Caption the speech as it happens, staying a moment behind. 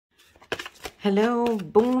Hello,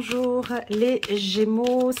 bonjour les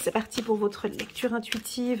Gémeaux, c'est parti pour votre lecture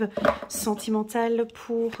intuitive sentimentale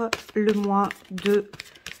pour le mois de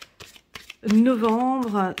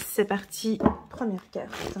novembre. C'est parti, première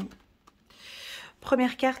carte.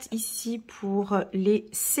 Première carte ici pour les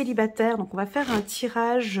célibataires. Donc on va faire un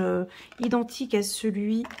tirage identique à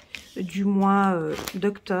celui du mois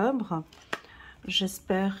d'octobre.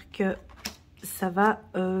 J'espère que ça va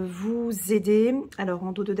vous aider. Alors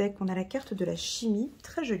en dos de deck, on a la carte de la chimie,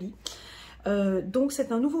 très jolie. Donc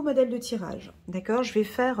c'est un nouveau modèle de tirage, d'accord? Je vais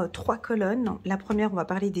faire 3 colonnes. La première, on va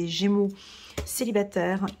parler des Gémeaux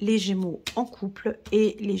célibataires, les Gémeaux en couple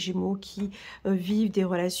et les Gémeaux qui vivent des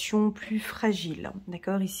relations plus fragiles,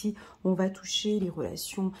 d'accord? Ici, on va toucher les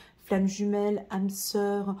relations flammes jumelles, âme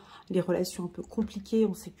sœur, les relations un peu compliquées,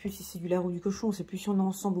 on ne sait plus si c'est du lard ou du cochon, on ne sait plus si on est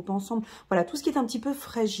ensemble ou pas ensemble. Voilà, tout ce qui est un petit peu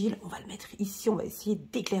fragile, on va le mettre ici, on va essayer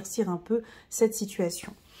d'éclaircir un peu cette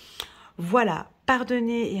situation. Voilà,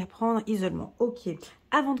 pardonner et apprendre, isolement. Ok,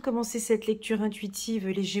 avant de commencer cette lecture intuitive,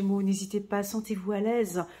 les Gémeaux, n'hésitez pas, sentez-vous à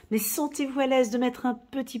l'aise, mais sentez-vous à l'aise de mettre un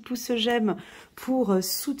petit pouce j'aime pour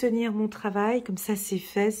soutenir mon travail. Comme ça, c'est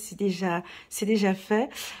fait, c'est déjà fait.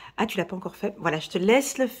 Ah, tu l'as pas encore fait? Voilà, je te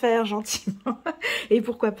laisse le faire gentiment. Et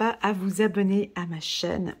pourquoi pas à vous abonner à ma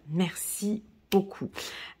chaîne. Merci beaucoup.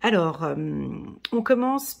 Alors, on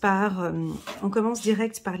commence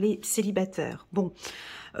direct par les célibataires. Bon,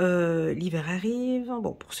 l'hiver arrive.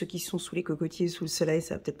 Bon, pour ceux qui sont sous les cocotiers, sous le soleil,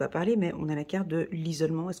 ça va peut-être pas parler, mais on a la carte de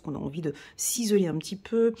l'isolement. Est-ce qu'on a envie de s'isoler un petit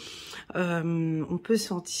peu? On peut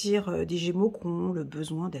sentir des Gémeaux qui ont le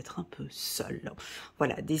besoin d'être un peu seuls.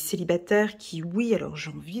 Voilà, des célibataires qui, oui, alors j'ai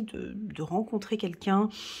envie de rencontrer quelqu'un,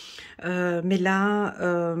 mais là,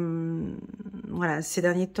 voilà, ces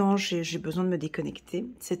derniers temps, j'ai besoin de me déconnecter.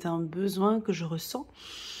 C'est un besoin que je ressens.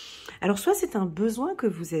 Alors, soit c'est un besoin que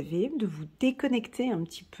vous avez de vous déconnecter un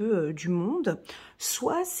petit peu du monde,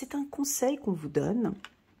 soit c'est un conseil qu'on vous donne.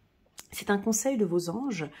 C'est un conseil de vos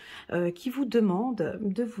anges qui vous demande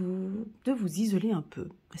de vous isoler un peu.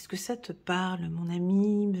 Est-ce que ça te parle, mon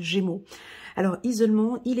ami Gémeaux? Alors,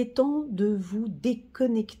 isolement, il est temps de vous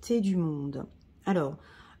déconnecter du monde. Alors,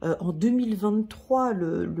 en 2023,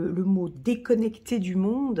 le mot déconnecter du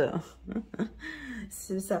monde...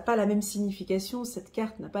 ça n'a pas la même signification, cette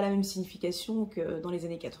carte n'a pas la même signification que dans les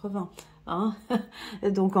années 80. Hein.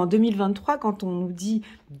 Donc en 2023, quand on nous dit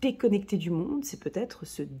déconnecter du monde, c'est peut-être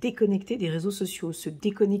se déconnecter des réseaux sociaux, se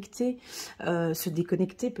déconnecter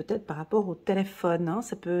peut-être par rapport au téléphone, hein.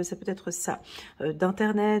 Ça peut être ça,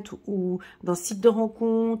 d'internet ou d'un site de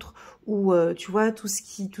rencontre, ou tu vois, tout ce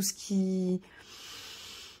qui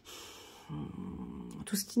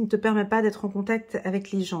ne te permet pas d'être en contact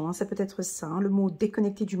avec les gens, hein, ça peut être ça, hein, le mot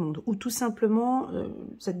déconnecter du monde, ou tout simplement,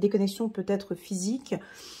 cette déconnexion peut être physique,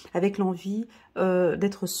 avec l'envie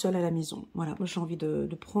d'être seule à la maison. Voilà, moi j'ai envie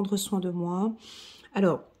de prendre soin de moi.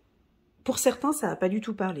 Alors, pour certains, ça va pas du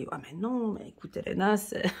tout parler. Ah mais non, mais écoute Helena,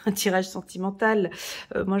 c'est un tirage sentimental.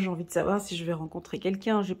 Moi j'ai envie de savoir si je vais rencontrer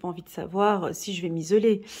quelqu'un. J'ai pas envie de savoir si je vais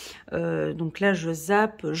m'isoler. Donc là je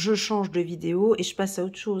zappe, je change de vidéo et je passe à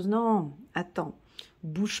autre chose. Non, attends,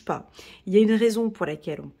 bouge pas. Il y a une raison pour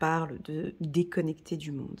laquelle on parle de déconnecter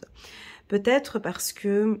du monde. Peut-être parce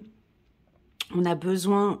que on a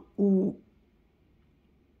besoin, ou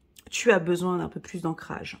tu as besoin d'un peu plus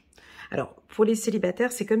d'ancrage. Alors, pour les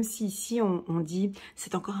célibataires, c'est comme si ici, on dit,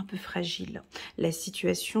 c'est encore un peu fragile. La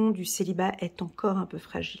situation du célibat est encore un peu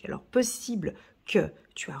fragile. Alors, possible que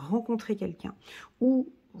tu as rencontré quelqu'un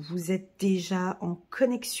ou vous êtes déjà en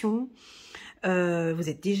connexion, vous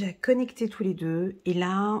êtes déjà connectés tous les deux, et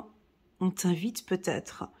là, on t'invite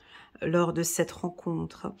peut-être, lors de cette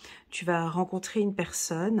rencontre, tu vas rencontrer une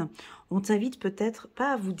personne, on t'invite peut-être,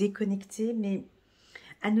 pas à vous déconnecter, mais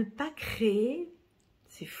à ne pas créer...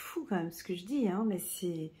 C'est fou quand même ce que je dis, hein, mais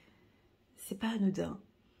c'est pas anodin.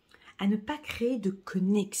 À ne pas créer de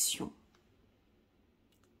connexion.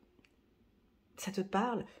 Ça te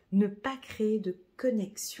parle? Ne pas créer de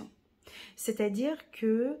connexion. C'est-à-dire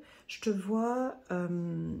que je te vois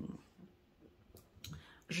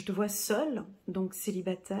seule, donc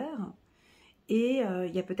célibataire, et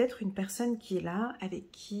il y a peut-être une personne qui est là,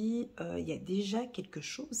 avec qui il y a déjà quelque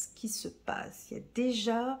chose qui se passe. Il y a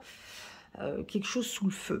déjà... quelque chose sous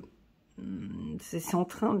le feu. C'est en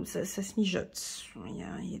train, ça se mijote.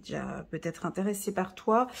 Il est déjà peut-être intéressé par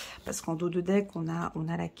toi, parce qu'en dos de deck, on a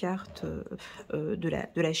la carte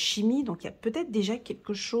de la chimie. Donc, il y a peut-être déjà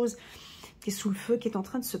quelque chose qui est sous le feu, qui est en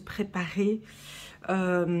train de se préparer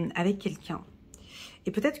avec quelqu'un.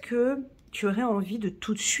 Et peut-être que tu aurais envie de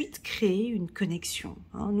tout de suite créer une connexion.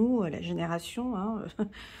 Hein. Nous, la génération, hein,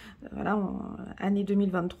 voilà, année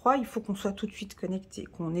 2023, il faut qu'on soit tout de suite connecté,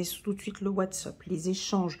 qu'on ait tout de suite le WhatsApp, les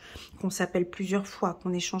échanges, qu'on s'appelle plusieurs fois,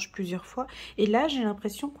 qu'on échange plusieurs fois. Et là, j'ai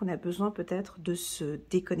l'impression qu'on a besoin peut-être de se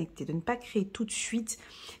déconnecter, de ne pas créer tout de suite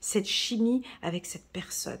cette chimie avec cette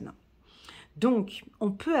personne. Donc,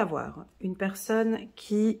 on peut avoir une personne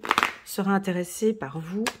qui sera intéressée par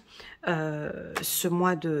vous ce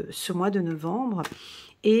mois de novembre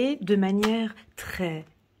et de manière très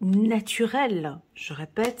naturelle, je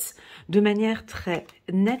répète, de manière très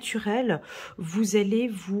naturelle, vous allez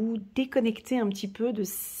vous déconnecter un petit peu de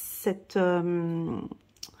cette... j'ai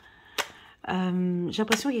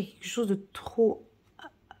l'impression qu'il y a quelque chose de trop...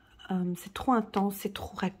 c'est trop intense, c'est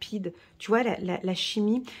trop rapide. Tu vois, la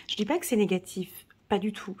chimie, je dis pas que c'est négatif, pas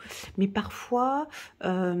du tout. Mais parfois,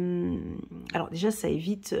 alors déjà, ça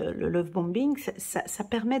évite le love bombing, ça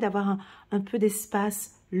permet d'avoir un peu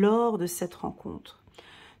d'espace lors de cette rencontre.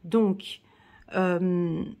 Donc,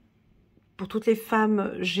 pour toutes les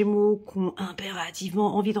femmes Gémeaux qui ont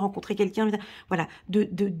impérativement envie de rencontrer quelqu'un, voilà,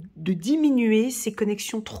 de diminuer ces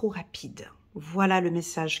connexions trop rapides. Voilà le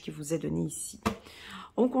message qui vous est donné ici.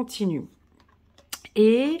 On continue.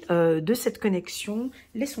 Et de cette connexion,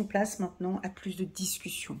 laissons place maintenant à plus de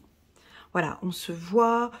discussions. Voilà, on se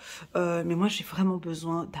voit, mais moi j'ai vraiment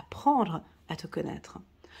besoin d'apprendre à te connaître.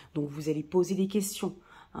 Donc vous allez poser des questions.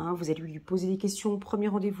 Hein, vous allez lui poser des questions, premier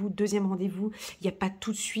rendez-vous, deuxième rendez-vous, il n'y a pas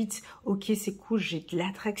tout de suite, ok c'est cool, j'ai de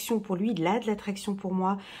l'attraction pour lui, il a de l'attraction pour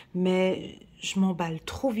moi, mais je m'emballe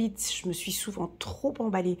trop vite, je me suis souvent trop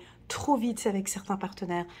emballée, trop vite avec certains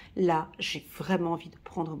partenaires. Là, j'ai vraiment envie de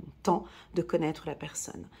prendre mon temps de connaître la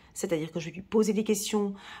personne. C'est-à-dire que je vais lui poser des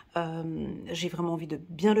questions, j'ai vraiment envie de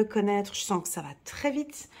bien le connaître, je sens que ça va très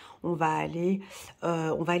vite, on va aller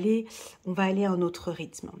à un autre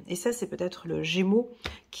rythme. Et ça, c'est peut-être le Gémeaux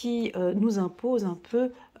qui nous impose un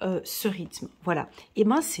peu ce rythme. Voilà. Et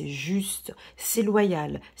ben, c'est juste, c'est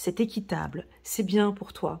loyal, c'est équitable, c'est bien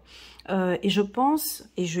pour toi. Et je pense,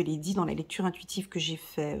 et je l'ai dit dans la lecture intuitive que j'ai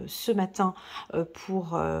fait ce matin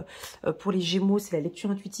pour les Gémeaux, c'est la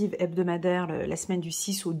lecture intuitive hebdomadaire la semaine du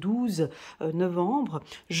 6 au 12 novembre,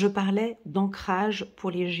 je parlais d'ancrage pour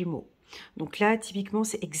les Gémeaux. Donc là, typiquement,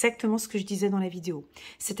 c'est exactement ce que je disais dans la vidéo.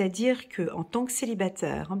 C'est-à-dire que en tant que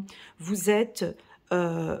célibataire, vous êtes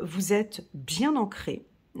bien ancré,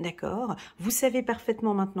 d'accord? Vous savez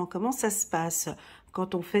parfaitement maintenant comment ça se passe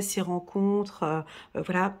quand on fait ces rencontres.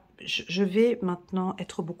 Voilà, je vais maintenant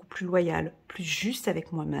être beaucoup plus loyale, plus juste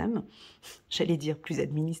avec moi-même. J'allais dire plus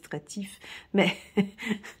administratif, mais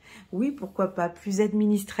oui, pourquoi pas plus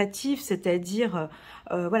administratif, c'est-à-dire,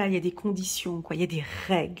 voilà, il y a des conditions, quoi, il y a des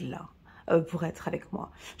règles pour être avec moi.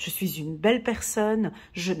 Je suis une belle personne,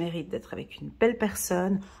 je mérite d'être avec une belle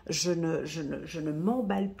personne, je ne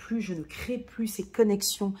m'emballe plus, je ne crée plus ces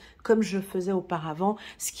connexions comme je faisais auparavant,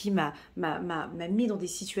 ce qui m'a mis dans des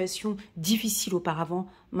situations difficiles auparavant.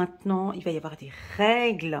 Maintenant, il va y avoir des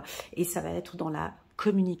règles et ça va être dans la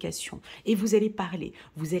communication. Et vous allez parler,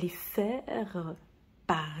 vous allez faire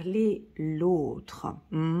parler l'autre.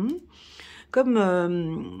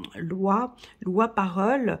 Comme loi,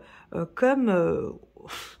 parole, comme...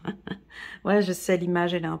 ouais, je sais,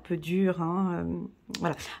 l'image, elle est un peu dure. Hein,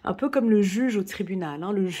 voilà, un peu comme le juge au tribunal.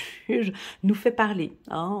 Hein, le juge nous fait parler.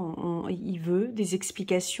 Hein, il veut des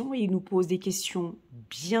explications et il nous pose des questions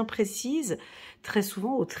bien précises. Très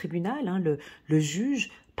souvent, au tribunal, hein, le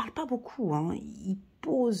juge parle pas beaucoup. Hein, il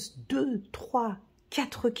pose 2, 3,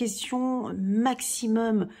 4 questions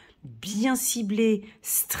maximum, bien ciblées,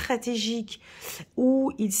 stratégiques,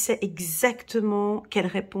 où il sait exactement quelle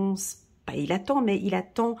réponse, pas il attend, mais il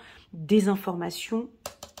attend des informations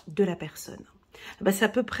de la personne. Ben, c'est à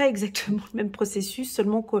peu près exactement le même processus,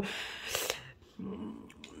 seulement que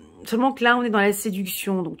là, on est dans la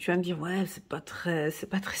séduction. Donc, tu vas me dire, ouais, c'est pas très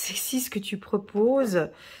sexy ce que tu proposes.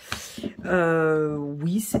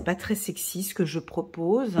 Oui, c'est pas très sexy ce que je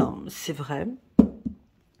propose, c'est vrai.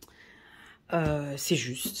 C'est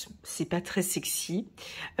juste, c'est pas très sexy,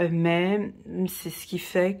 mais c'est ce qui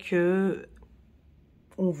fait que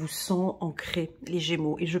on vous sent ancré, les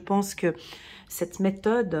Gémeaux. Et je pense que cette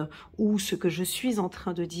méthode, ou ce que je suis en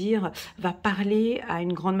train de dire, va parler à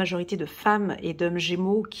une grande majorité de femmes et d'hommes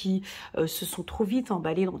Gémeaux qui se sont trop vite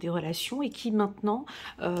emballés dans des relations et qui maintenant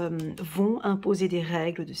vont imposer des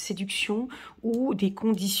règles de séduction ou des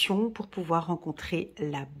conditions pour pouvoir rencontrer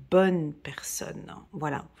la bonne personne.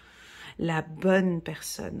 Voilà. La bonne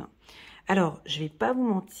personne. Alors, je ne vais pas vous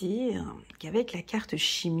mentir qu'avec la carte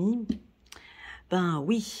chimie, ben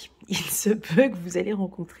oui, il se peut que vous allez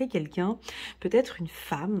rencontrer quelqu'un, peut-être une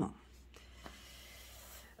femme,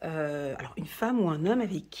 Alors, une femme ou un homme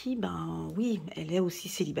avec qui, ben oui, elle est aussi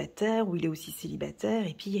célibataire, ou il est aussi célibataire,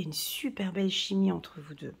 et puis il y a une super belle chimie entre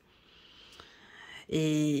vous deux.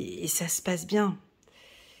 Et ça se passe bien.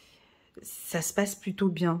 Ça se passe plutôt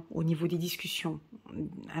bien au niveau des discussions.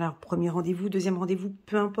 Alors, premier rendez-vous, deuxième rendez-vous,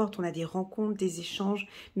 peu importe, on a des rencontres, des échanges,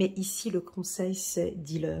 mais ici, le conseil, c'est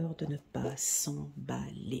dis-leur de ne pas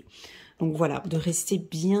s'emballer. Donc voilà, de rester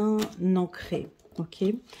bien ancré, ok?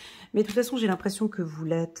 Mais de toute façon, j'ai l'impression que vous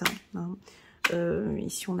l'êtes. Hein.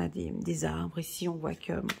 Ici, on a des arbres, ici, on voit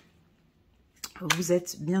que vous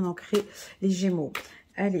êtes bien ancrés, les Gémeaux.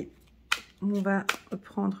 Allez, on va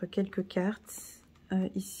prendre quelques cartes.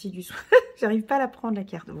 Ici, du j'arrive pas à la prendre, la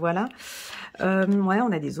carte. Voilà. Ouais,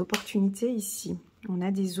 on a des opportunités ici. On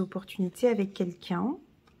a des opportunités avec quelqu'un.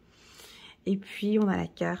 Et puis, on a la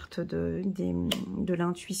carte de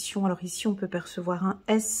l'intuition. Alors ici, on peut percevoir un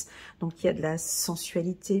S. Donc, il y a de la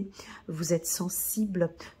sensualité. Vous êtes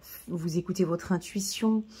sensible. Vous écoutez votre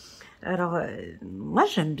intuition. Alors, moi,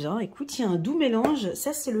 j'aime bien. Écoute, il y a un doux mélange.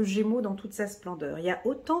 Ça, c'est le Gémeaux dans toute sa splendeur. Il y a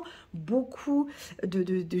autant beaucoup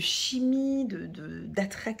de chimie,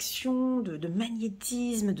 d'attraction, de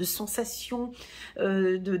magnétisme, de sensations,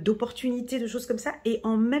 d'opportunités, de choses comme ça. Et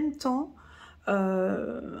en même temps,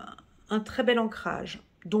 un très bel ancrage.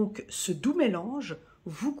 Donc, ce doux mélange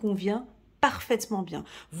vous convient parfaitement bien.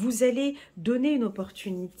 Vous allez donner une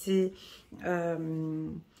opportunité...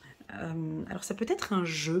 alors, ça peut être un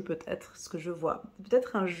jeu, peut-être, ce que je vois.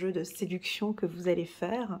 Peut-être un jeu de séduction que vous allez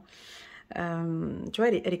faire. Tu vois,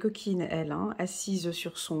 elle est coquine, elle, hein, assise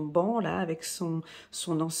sur son banc, là, avec son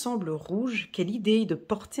ensemble rouge. Quelle idée de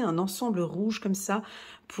porter un ensemble rouge comme ça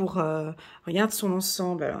pour... regarde son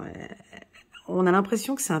ensemble. Alors, on a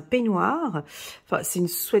l'impression que c'est un peignoir. Enfin, c'est une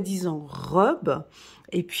soi-disant robe.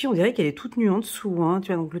 Et puis, on dirait qu'elle est toute nue en dessous. Hein,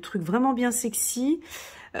 tu vois, donc le truc vraiment bien sexy.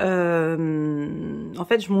 En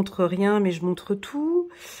fait, je montre rien, mais je montre tout.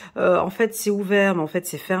 En fait, c'est ouvert, mais en fait,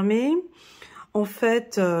 c'est fermé. En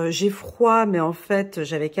fait, j'ai froid, mais en fait,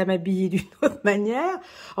 j'avais qu'à m'habiller d'une autre manière.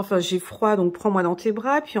 Enfin, j'ai froid, donc prends-moi dans tes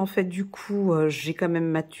bras. Puis en fait, du coup, j'ai quand même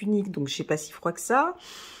ma tunique, donc j'ai pas si froid que ça.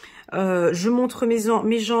 Je montre mes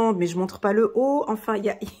jambes, mais je montre pas le haut. Enfin, il y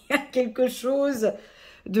a quelque chose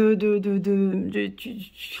il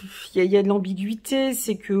y a de l'ambiguïté.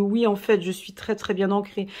 C'est que oui, en fait, je suis très très bien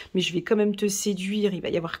ancrée, mais je vais quand même te séduire. Il va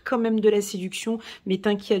y avoir quand même de la séduction, mais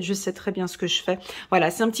t'inquiète, je sais très bien ce que je fais.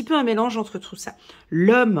 Voilà, c'est un petit peu un mélange entre tout ça.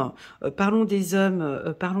 L'homme, parlons des hommes,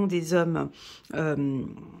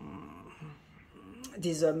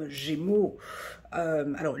 des hommes Gémeaux.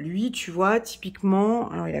 Alors lui, tu vois,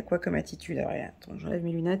 typiquement, alors il a quoi comme attitude? Alors attends, j'enlève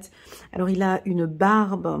mes lunettes. Alors il a une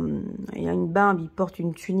barbe, il porte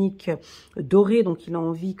une tunique dorée, donc il a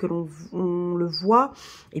envie que on le voit.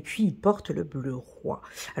 Et puis il porte le bleu roi.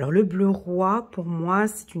 Alors le bleu roi, pour moi,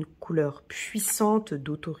 c'est une couleur puissante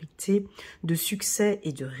d'autorité, de succès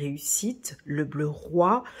et de réussite. Le bleu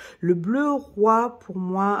roi, pour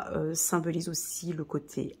moi, symbolise aussi le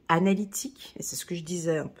côté analytique. Et c'est ce que je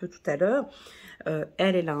disais un peu tout à l'heure.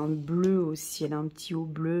 Elle a un bleu aussi, elle a un petit haut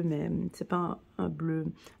bleu, mais c'est pas un bleu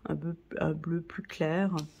plus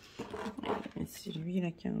clair. C'est lui là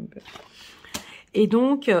qui a un bleu. Et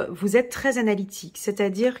donc, vous êtes très analytique,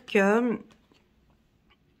 c'est-à-dire que,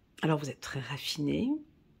 alors vous êtes très raffiné,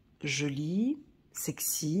 joli,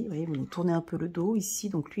 sexy. Vous voyez, vous nous tournez un peu le dos ici.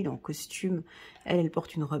 Donc lui, il est en costume, elle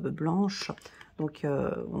porte une robe blanche. Donc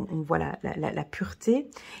on voit la pureté.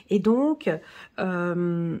 Et donc,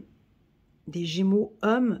 des Gémeaux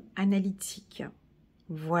hommes analytiques.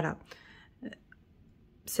 Voilà.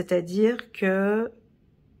 C'est-à-dire que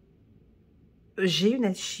j'ai une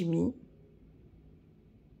alchimie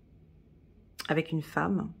avec une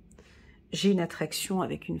femme. J'ai une attraction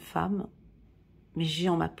avec une femme. Mais j'ai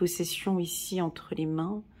en ma possession ici, entre les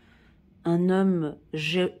mains, un homme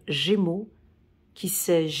Gémeaux qui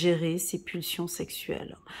sait gérer ses pulsions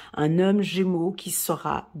sexuelles. Un homme Gémeaux qui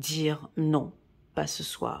saura dire non, pas ce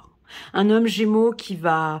soir. Un homme Gémeaux qui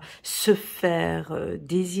va se faire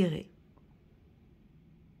désirer.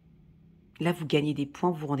 Là, vous gagnez des points,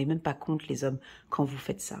 vous vous rendez même pas compte, les hommes, quand vous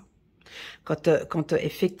faites ça. Quand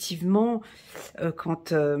effectivement,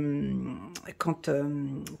 quand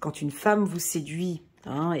une femme vous séduit,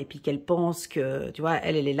 hein, et puis qu'elle pense que, tu vois,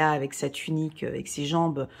 elle est là avec sa tunique, avec ses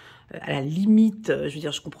jambes, à la limite, je veux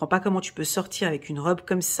dire, je comprends pas comment tu peux sortir avec une robe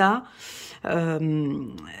comme ça. T'as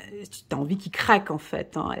envie qu'il craque, en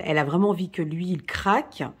fait. Hein. Elle a vraiment envie que lui, il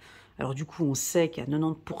craque. Alors du coup, on sait qu'à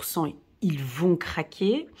 90%, ils vont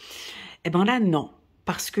craquer. Eh ben là, non.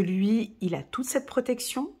 Parce que lui, il a toute cette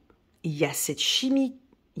protection. Il y a cette chimie,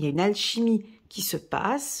 il y a une alchimie qui se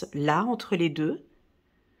passe là, entre les deux.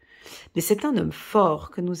 Mais c'est un homme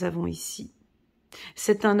fort que nous avons ici.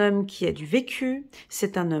 C'est un homme qui a du vécu,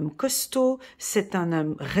 c'est un homme costaud, c'est un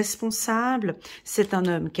homme responsable, c'est un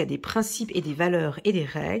homme qui a des principes et des valeurs et des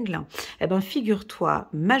règles. Eh bien, figure-toi,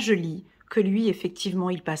 ma jolie, que lui, effectivement,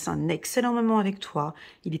 il passe un excellent moment avec toi.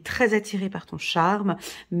 Il est très attiré par ton charme,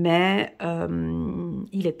 mais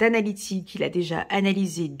il est analytique. Il a déjà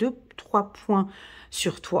analysé 2-3 points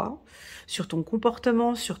sur toi, sur ton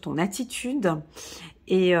comportement, sur ton attitude.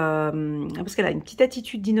 Et parce qu'elle a une petite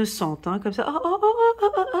attitude d'innocente, hein, comme ça. Oh, oh, oh, oh,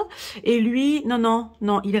 oh, oh. Et lui, non, non,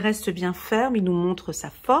 non, il reste bien ferme. Il nous montre sa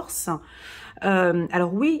force.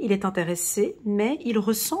 Alors oui, il est intéressé, mais il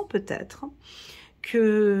ressent peut-être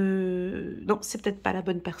que non, c'est peut-être pas la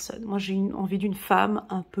bonne personne. Moi, j'ai envie d'une femme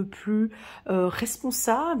un peu plus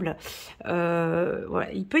responsable.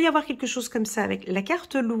 Voilà. Il peut y avoir quelque chose comme ça avec la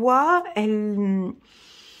carte loi. Elle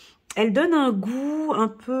donne un goût un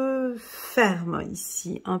peu ferme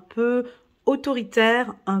ici, un peu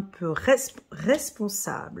autoritaire, un peu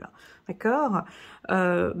responsable. D'accord,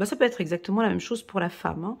 bah ça peut être exactement la même chose pour la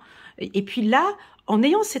femme. Hein. Et puis là, en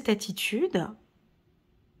ayant cette attitude,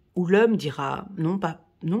 où l'homme dira non, pas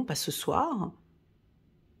ce soir.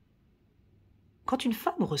 Quand une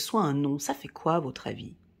femme reçoit un non, ça fait quoi à votre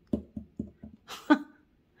avis?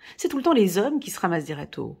 C'est tout le temps les hommes qui se ramassent des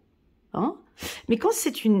râteaux. Hein? Mais quand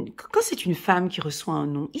c'est une femme qui reçoit un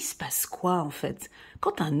non, il se passe quoi en fait?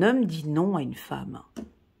 Quand un homme dit non à une femme,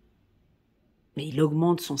 mais il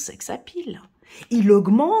augmente son sex appeal. Il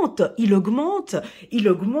augmente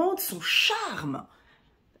son charme.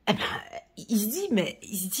 Eh ben, il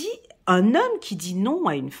se dit, un homme qui dit non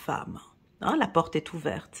à une femme, hein, la porte est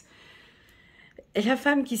ouverte. Et la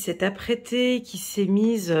femme qui s'est apprêtée, qui s'est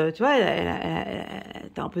mise, tu vois, elle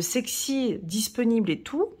était un peu sexy, disponible et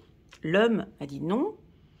tout. L'homme a dit non.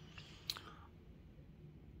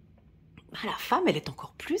 La femme, elle est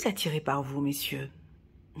encore plus attirée par vous, messieurs.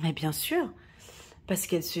 Mais bien sûr, parce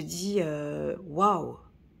qu'elle se dit, waouh,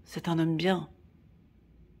 c'est un homme bien.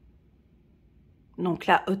 Donc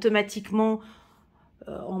là, automatiquement,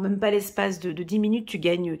 en même pas l'espace de 10 minutes, tu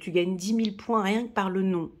gagnes 10 000 points rien que par le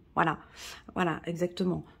non. Voilà, voilà,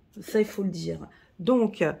 exactement. Ça, il faut le dire.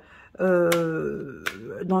 Donc,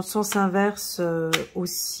 dans le sens inverse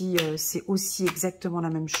aussi, c'est aussi exactement la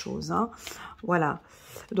même chose. Hein. Voilà.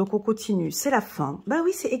 Donc, on continue. C'est la fin. Bah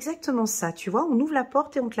oui, c'est exactement ça. Tu vois, on ouvre la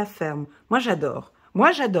porte et on te la ferme. Moi, j'adore.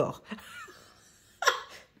 Moi, j'adore.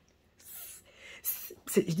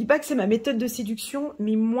 Je dis pas que c'est ma méthode de séduction,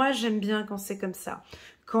 mais moi, j'aime bien quand c'est comme ça.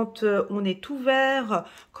 Quand on est ouvert,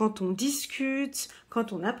 quand on discute,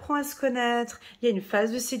 quand on apprend à se connaître, il y a une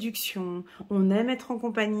phase de séduction, on aime être en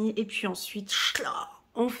compagnie, et puis ensuite,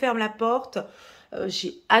 on ferme la porte.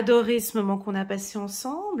 J'ai adoré ce moment qu'on a passé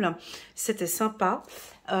ensemble, c'était sympa.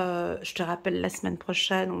 Je te rappelle, la semaine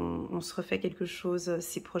prochaine, on se refait quelque chose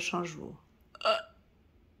ces prochains jours.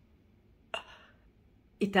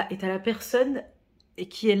 Et t'as la personne et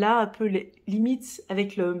qui est là un peu limite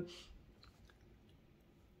avec le...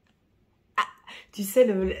 Ah, tu sais,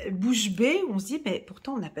 le bouche bée, on se dit, mais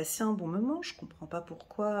pourtant on a passé un bon moment, je comprends pas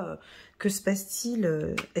pourquoi, que se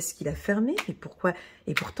passe-t-il, est-ce qu'il a fermé, mais pourquoi?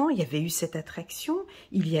 Et pourtant il y avait eu cette attraction,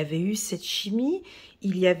 il y avait eu cette chimie,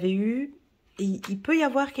 il y avait eu... Et il peut y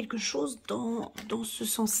avoir quelque chose dans ce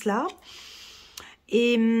sens-là.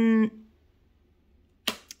 Et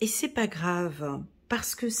c'est pas grave.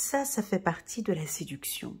 Parce que ça fait partie de la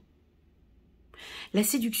séduction. La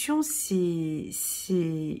séduction, c'est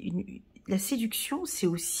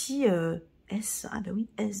aussi S. Ah ben oui,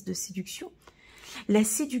 S de séduction. La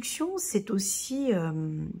séduction, c'est aussi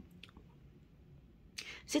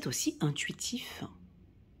intuitif.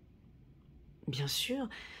 Bien sûr.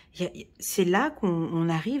 C'est là qu'on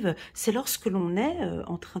arrive, c'est lorsque l'on est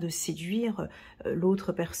en train de séduire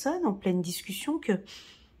l'autre personne en pleine discussion que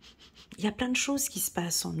il y a plein de choses qui se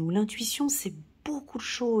passent en nous. L'intuition, c'est beaucoup de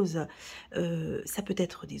choses. Ça peut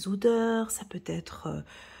être des odeurs, ça peut être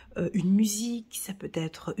une musique, ça peut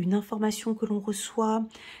être une information que l'on reçoit,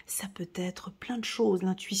 ça peut être plein de choses.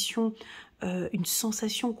 L'intuition, une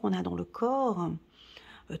sensation qu'on a dans le corps.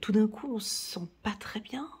 Tout d'un coup, on se sent pas très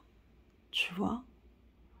bien, tu vois.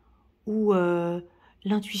 Ou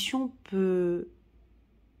l'intuition peut...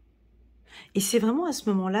 Et c'est vraiment à ce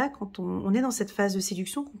moment-là, quand on est dans cette phase de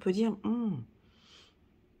séduction, qu'on peut dire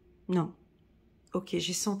non, ok,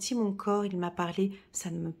 j'ai senti mon corps, il m'a parlé, ça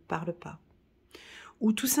ne me parle pas.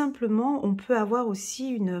 Ou tout simplement, on peut avoir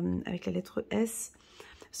aussi, avec la lettre S,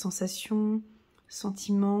 sensation,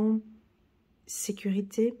 sentiment,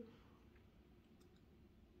 sécurité.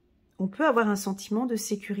 On peut avoir un sentiment de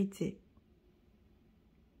sécurité.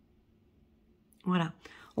 Voilà.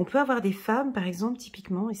 On peut avoir des femmes, par exemple,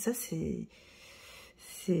 typiquement, et ça, c'est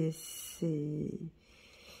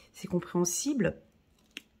compréhensible,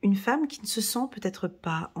 une femme qui ne se sent peut-être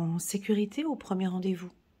pas en sécurité au premier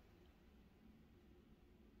rendez-vous.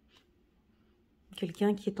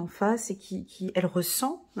 Quelqu'un qui est en face et elle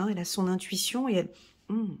ressent, hein, elle a son intuition et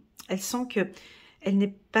elle sent que elle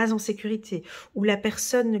n'est pas en sécurité, ou la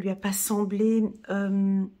personne ne lui a pas semblé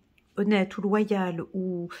honnête ou loyale,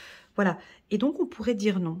 ou voilà. Et donc on pourrait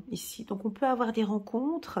dire non ici. Donc on peut avoir des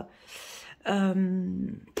rencontres.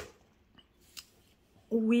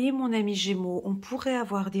 Oui, mon ami Gémeaux, on pourrait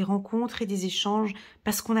avoir des rencontres et des échanges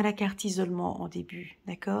parce qu'on a la carte isolement en début,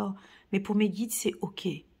 d'accord? Mais pour mes guides, c'est ok.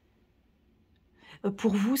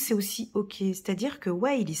 Pour vous, c'est aussi ok. C'est-à-dire que,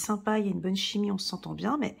 ouais, il est sympa, il y a une bonne chimie, on s'entend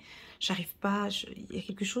bien, mais j'arrive pas, il y a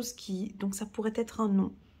quelque chose qui... Donc, ça pourrait être un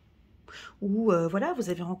non. Ou, voilà, vous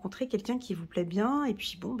avez rencontré quelqu'un qui vous plaît bien, et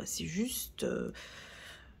puis, bon, bah, c'est juste...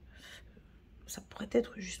 ça pourrait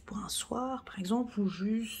être juste pour un soir, par exemple, ou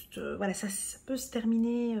juste... voilà, ça peut se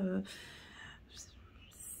terminer...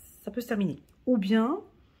 ça peut se terminer. Ou bien,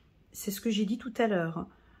 c'est ce que j'ai dit tout à l'heure,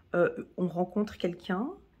 on rencontre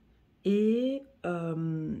quelqu'un, et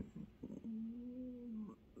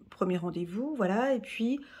premier rendez-vous, voilà, et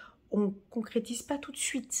puis on concrétise pas tout de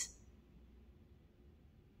suite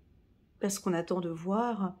parce qu'on attend de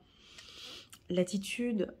voir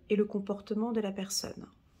l'attitude et le comportement de la personne.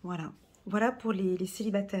 Voilà, voilà pour les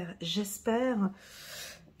célibataires. J'espère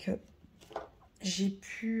que j'ai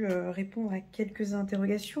pu répondre à quelques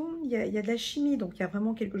interrogations. Il y a de la chimie, donc il y a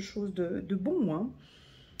vraiment quelque chose de bon, hein.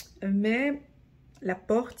 Mais la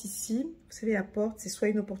porte ici, vous savez, la porte, c'est soit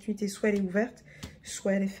une opportunité, soit elle est ouverte,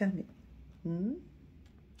 soit elle est fermée.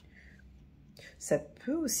 Ça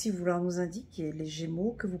peut aussi vouloir nous indiquer, les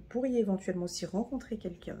Gémeaux, que vous pourriez éventuellement aussi rencontrer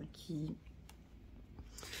quelqu'un qui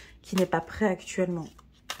n'est pas prêt actuellement.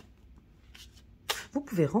 Vous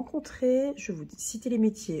pouvez rencontrer, je vous citer les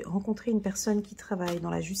métiers, rencontrer une personne qui travaille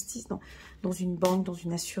dans la justice, dans une banque, dans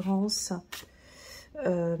une assurance,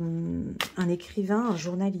 un écrivain, un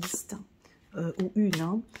journaliste, ou une,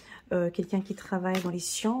 hein, quelqu'un qui travaille dans les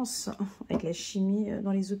sciences, avec la chimie,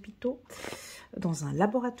 dans les hôpitaux, dans un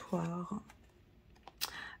laboratoire.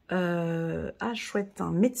 Ah, chouette,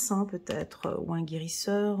 un médecin peut-être, ou un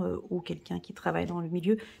guérisseur, ou quelqu'un qui travaille dans le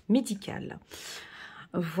milieu médical.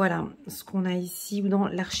 Voilà ce qu'on a ici, ou dans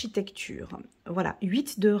l'architecture. Voilà,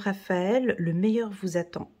 8 de Raphaël, le meilleur vous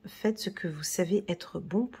attend. Faites ce que vous savez être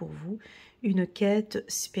bon pour vous, une quête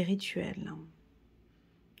spirituelle.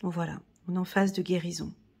 Voilà, on est en phase de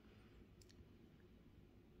guérison.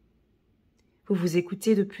 Vous vous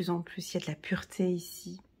écoutez de plus en plus, il y a de la pureté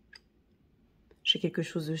ici. J'ai quelque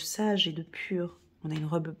chose de sage et de pur. On a une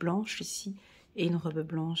robe blanche ici et une robe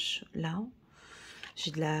blanche là. J'ai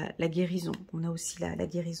de la guérison. On a aussi la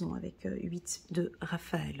guérison avec 8 de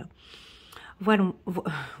Raphaël.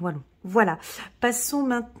 Voilà. Passons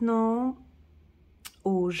maintenant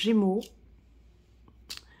aux Gémeaux.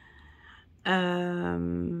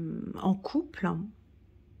 En couple.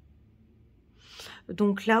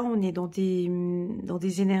 Donc là, on est dans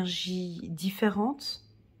des énergies différentes.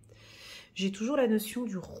 J'ai toujours la notion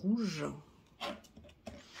du rouge.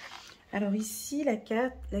 Alors ici, la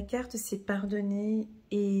carte c'est pardonner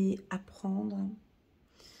et apprendre.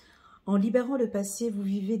 En libérant le passé, vous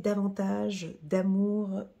vivez davantage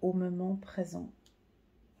d'amour au moment présent.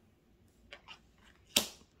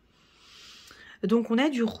 Donc on a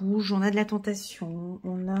du rouge, on a de la tentation,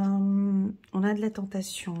 on a de la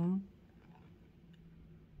tentation,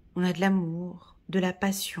 on a de l'amour, de la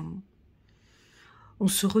passion. On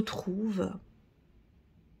se retrouve,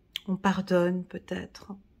 on pardonne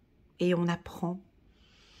peut-être et on apprend.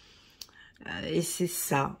 Et c'est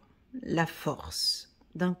ça, la force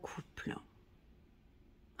d'un couple.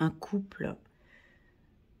 Un couple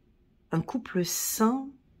sain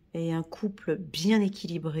et un couple bien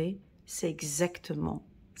équilibré, c'est exactement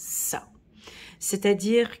ça.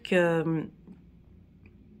 C'est-à-dire que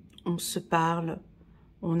on se parle,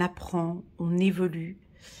 on apprend, on évolue.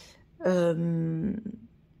 On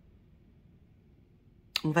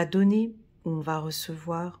va donner, on va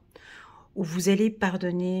recevoir, ou vous allez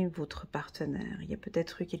pardonner votre partenaire. Il y a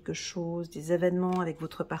peut-être eu quelque chose, des événements avec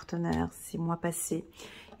votre partenaire ces mois passés,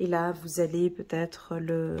 et là vous allez peut-être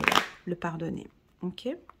le pardonner. Ok?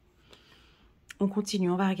 On continue,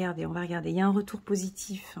 on va regarder. Il y a un retour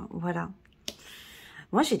positif, hein, voilà.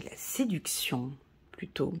 Moi j'ai de la séduction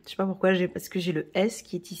plutôt. Je sais pas pourquoi, parce que j'ai le S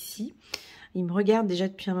qui est ici. Il me regarde déjà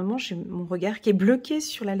depuis un moment, j'ai mon regard qui est bloqué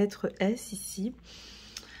sur la lettre S ici.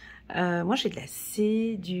 Moi, j'ai de la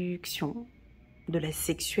séduction, de la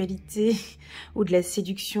sexualité, ou de la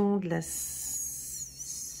séduction, de la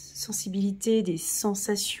sensibilité, des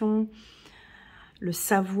sensations, le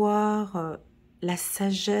savoir, la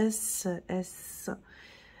sagesse.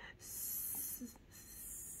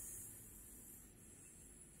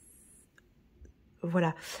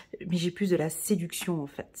 Voilà, mais j'ai plus de la séduction en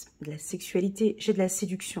fait, de la sexualité, j'ai de la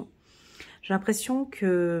séduction. J'ai l'impression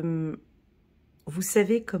que vous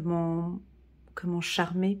savez comment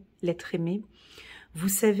charmer l'être aimé, vous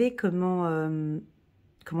savez comment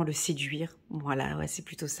le séduire. Voilà, ouais, c'est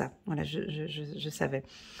plutôt ça. Voilà, je savais.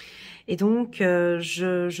 Et donc,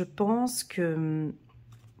 je pense que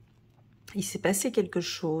il s'est passé quelque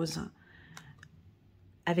chose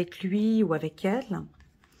avec lui ou avec elle.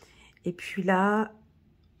 Et puis là,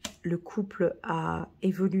 le couple a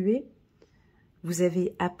évolué. Vous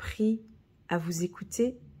avez appris à vous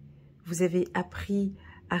écouter. Vous avez appris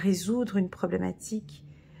à résoudre une problématique.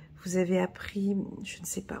 Vous avez appris, je ne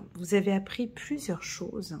sais pas, vous avez appris plusieurs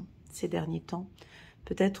choses ces derniers temps.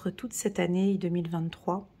 Peut-être toute cette année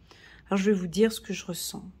 2023. Alors, je vais vous dire ce que je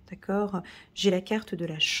ressens, d'accord? J'ai la carte de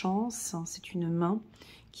la chance, hein, c'est une main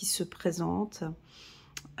qui se présente.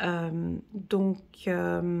 Donc,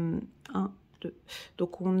 1, 2.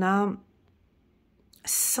 Donc, on a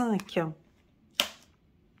 5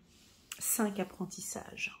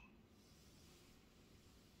 apprentissages.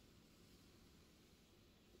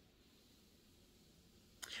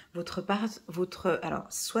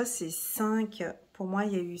 Alors, soit c'est 5, pour moi,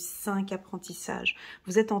 il y a eu 5 apprentissages.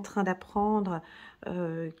 Vous êtes en train d'apprendre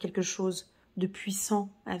quelque chose de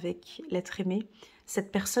puissant avec l'être aimé.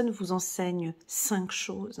 Cette personne vous enseigne 5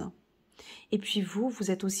 choses. Et puis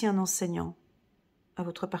vous êtes aussi un enseignant à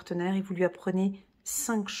votre partenaire et vous lui apprenez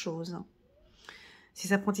 5 choses.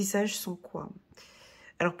 Ces apprentissages sont quoi?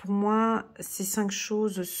 Alors pour moi, ces 5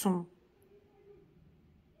 choses sont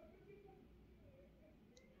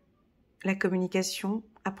la communication,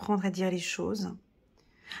 apprendre à dire les choses,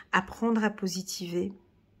 apprendre à positiver,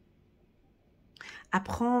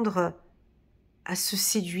 apprendre à se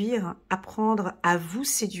séduire, apprendre à vous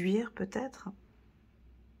séduire peut-être,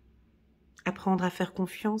 apprendre à faire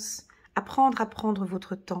confiance, apprendre à prendre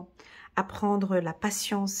votre temps, apprendre la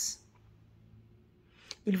patience.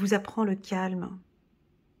 Il vous apprend le calme.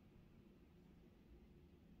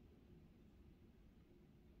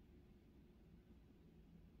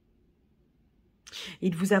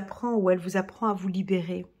 Il vous apprend ou elle vous apprend à vous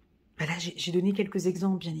libérer. Voilà, j'ai donné quelques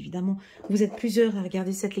exemples, bien évidemment. Vous êtes plusieurs à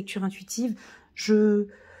regarder cette lecture intuitive. Je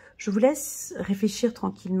vous laisse réfléchir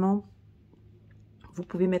tranquillement. Vous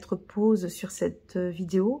pouvez mettre pause sur cette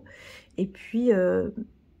vidéo et puis de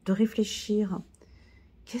réfléchir.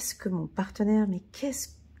 Qu'est-ce que mon partenaire, mais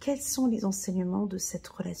quels sont les enseignements de cette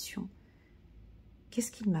relation?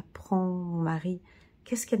 Qu'est-ce qu'il m'apprend, mon mari?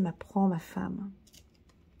 Qu'est-ce qu'elle m'apprend, ma femme?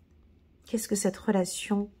 Qu'est-ce que cette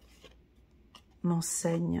relation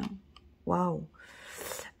m'enseigne? Waouh!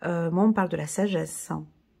 Moi, on me parle de la sagesse.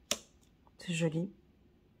 C'est joli.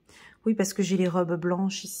 Oui, parce que j'ai les robes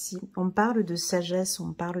blanches ici. On me parle de sagesse, on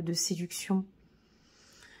me parle de séduction.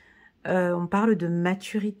 On parle de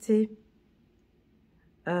maturité.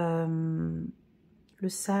 Le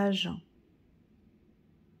sage.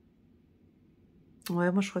 Ouais,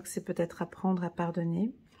 moi, je crois que c'est peut-être apprendre à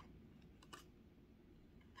pardonner.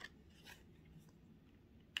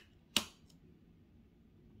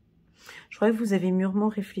 Je crois que vous avez mûrement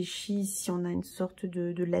réfléchi. Ici, on a une sorte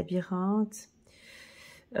de labyrinthe.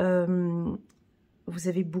 Vous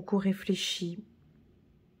avez beaucoup réfléchi.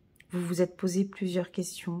 Vous vous êtes posé plusieurs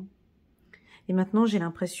questions. Et maintenant, j'ai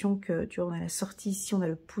l'impression que, tu vois, on a la sortie ici, on a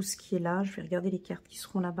le pouce qui est là. Je vais regarder les cartes qui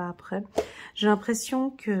seront là-bas après. J'ai l'impression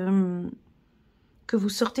que vous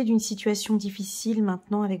sortez d'une situation difficile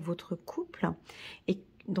maintenant avec votre couple. Et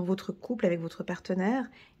dans votre couple avec votre partenaire.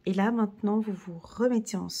 Et là, maintenant, vous vous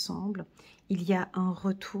remettez ensemble. Il y a un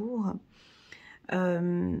retour.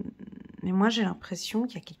 Mais moi, j'ai l'impression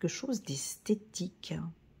qu'il y a quelque chose d'esthétique.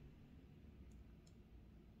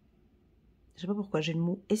 Je sais pas pourquoi, j'ai le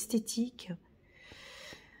mot esthétique.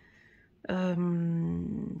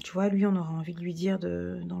 Tu vois, lui, on aura envie de lui dire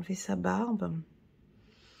d'enlever sa barbe.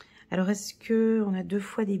 Alors, est-ce que on a 2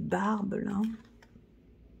 fois des barbes, là?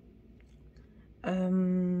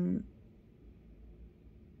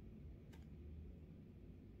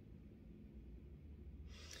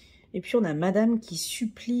 Et puis, on a madame qui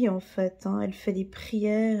supplie, en fait. Hein. Elle fait des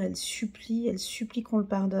prières, elle supplie qu'on le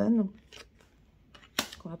pardonne.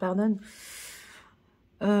 Qu'on la pardonne.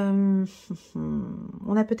 On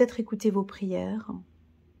a peut-être écouté vos prières.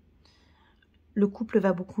 Le couple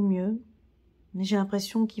va beaucoup mieux. Mais j'ai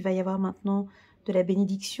l'impression qu'il va y avoir maintenant de la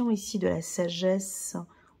bénédiction ici, de la sagesse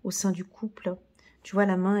au sein du couple. Tu vois,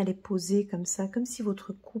 la main, elle est posée comme ça, comme si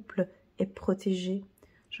votre couple est protégé.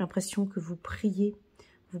 J'ai J'ai l'impression que vous priez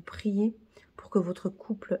pour que votre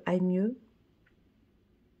couple aille mieux.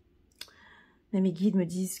 Mais mes guides me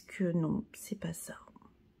disent que non, c'est pas ça.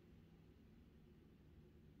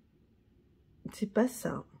 C'est pas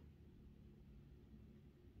ça.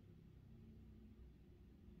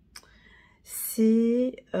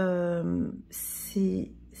 C'est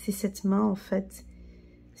cette main, en fait.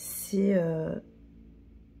 C'est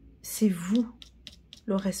vous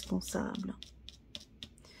le responsable.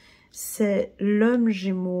 C'est l'homme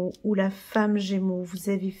Gémeaux ou la femme Gémeaux. Vous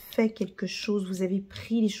avez fait quelque chose, vous avez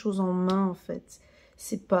pris les choses en main, en fait.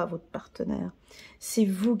 C'est pas votre partenaire. C'est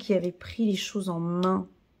vous qui avez pris les choses en main.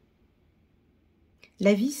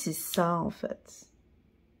 La vie, c'est ça, en fait.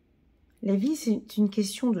 La vie, c'est une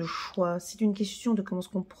question de choix. C'est une question de comment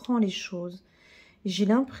on prend les choses. Et j'ai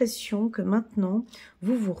l'impression que maintenant,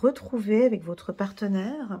 vous vous retrouvez avec votre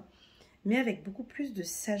partenaire, mais avec beaucoup plus de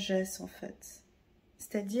sagesse, en fait.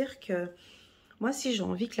 C'est-à-dire que moi, si j'ai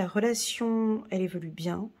envie que la relation, elle évolue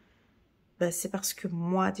bien, bah, c'est parce que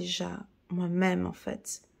moi, déjà, moi-même, en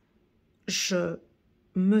fait, je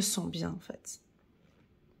me sens bien, en fait.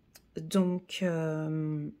 Donc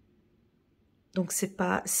c'est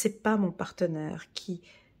pas mon partenaire qui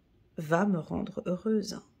va me rendre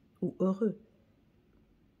heureuse ou heureux.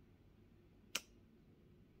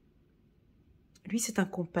 Lui, c'est un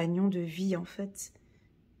compagnon de vie, en fait,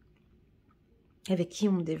 avec qui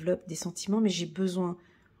on développe des sentiments, mais j'ai besoin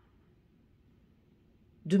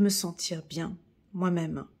de me sentir bien,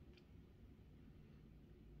 moi-même.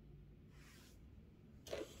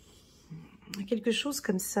 Quelque chose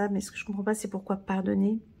comme ça, mais ce que je ne comprends pas, c'est pourquoi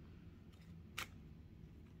pardonner.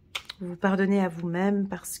 Vous vous pardonnez à vous-même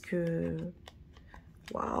parce que...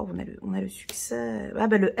 Waouh, on a le succès. Ah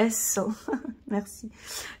bah le S, hein. Merci.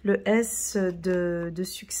 Le S de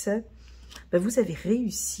succès. Bah, vous avez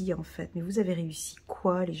réussi, en fait. Mais vous avez réussi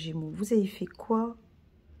quoi, les Gémeaux? Vous avez fait quoi?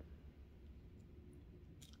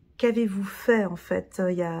 Qu'avez-vous fait, en fait?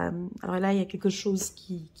 Alors là, il y a quelque chose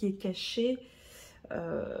qui est caché,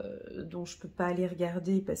 dont je ne peux pas aller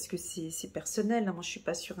regarder parce que c'est personnel. Moi, je ne suis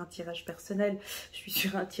pas sur un tirage personnel, je suis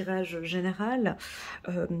sur un tirage général.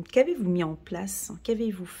 Qu'avez-vous mis en place?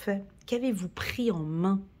 Qu'avez-vous fait? Qu'avez-vous pris en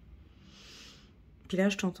main? Puis là,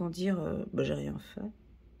 je t'entends dire, bah, j'ai rien fait.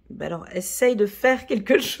 Ben alors, essaye de faire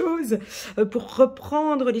quelque chose pour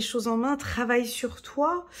reprendre les choses en main, travaille sur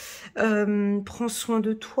toi, prends soin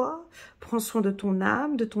de toi, prends soin de ton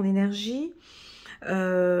âme, de ton énergie.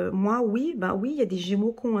 Moi, oui, ben oui, il y a des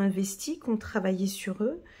Gémeaux qui ont investi, qui ont travaillé sur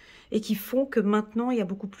eux et qui font que maintenant, il y a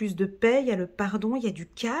beaucoup plus de paix, il y a le pardon, il y a du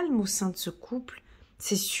calme au sein de ce couple.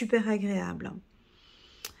 C'est super agréable.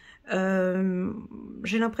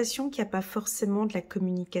 J'ai l'impression qu'il n'y a pas forcément de la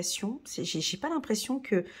communication. J'ai pas l'impression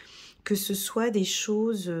que ce soit des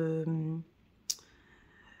choses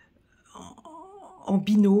en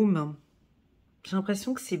binôme. J'ai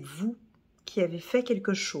l'impression que c'est vous qui avez fait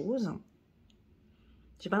quelque chose.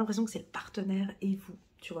 J'ai pas l'impression que c'est le partenaire et vous,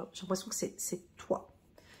 tu vois. J'ai l'impression que c'est toi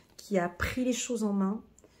qui as pris les choses en main.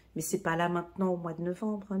 Mais c'est pas là maintenant au mois de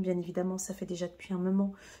novembre, hein. Bien évidemment, ça fait déjà depuis un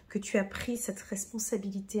moment que tu as pris cette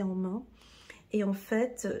responsabilité en main. Et en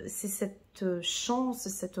fait, c'est cette chance,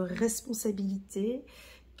 cette responsabilité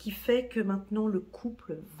qui fait que maintenant le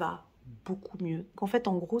couple va beaucoup mieux. Qu'en fait,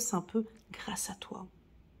 en gros, c'est un peu grâce à toi.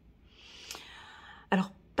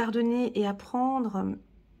 Alors, pardonner et apprendre,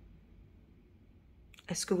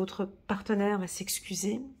 est-ce que votre partenaire va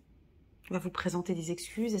s'excuser? Va vous présenter des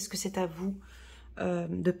excuses? Est-ce que c'est à vous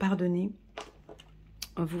de pardonner?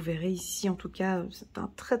 Vous verrez ici, en tout cas, c'est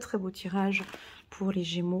un très très beau tirage pour les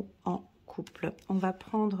Gémeaux en couple. On va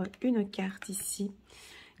prendre une carte ici.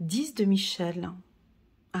 10 de Michel.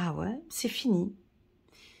 Ah ouais, c'est fini.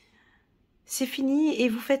 C'est fini et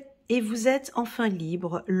vous êtes enfin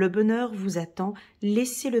libre. Le bonheur vous attend.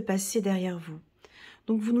 Laissez le passé derrière vous.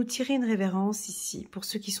 Donc vous nous tirez une révérence ici pour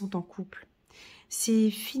ceux qui sont en couple.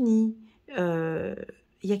 C'est fini.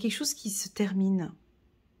 Il y a quelque chose qui se termine.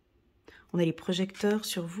 On a les projecteurs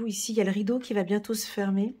sur vous. Ici, il y a le rideau qui va bientôt se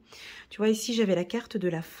fermer. Tu vois, ici, j'avais la carte de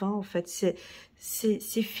la fin. En fait,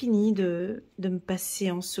 c'est fini de me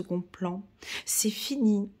passer en second plan. C'est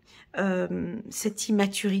fini cette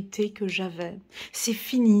immaturité que j'avais. C'est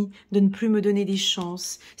fini de ne plus me donner des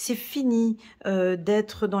chances. C'est fini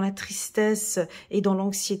d'être dans la tristesse et dans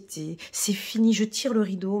l'anxiété. C'est fini. Je tire le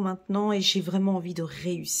rideau maintenant et j'ai vraiment envie de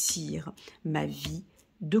réussir ma vie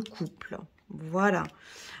de couple. Voilà.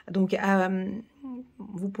 Donc,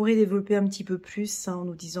 vous pourrez développer un petit peu plus en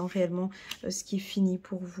nous disant réellement ce qui est fini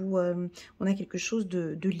pour vous. On a quelque chose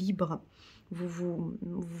de libre. Vous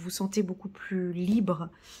vous sentez beaucoup plus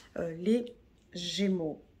libre, les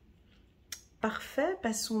Gémeaux. Parfait,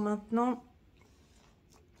 passons maintenant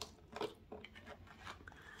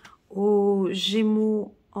aux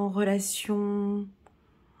Gémeaux en relation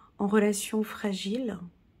fragile.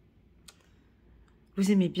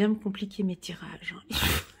 Vous aimez bien me compliquer mes tirages. Hein.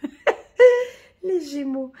 Les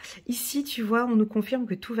Gémeaux. Ici, tu vois, on nous confirme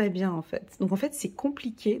que tout va bien, en fait. Donc, en fait, c'est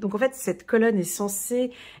compliqué. Donc, en fait, cette colonne est censée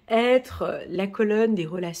être la colonne des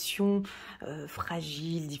relations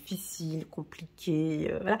fragiles, difficiles,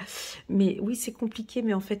 compliquées. Voilà. Mais oui, c'est compliqué,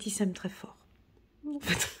 mais en fait, ils s'aiment très fort. En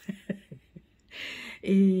fait.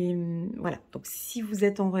 Et voilà, donc si vous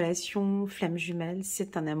êtes en relation flamme jumelle,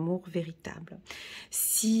 c'est un amour véritable.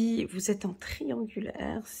 Si vous êtes en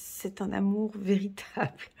triangulaire, c'est un amour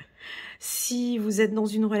véritable. Si vous êtes dans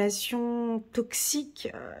une relation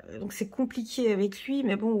toxique, donc c'est compliqué avec lui,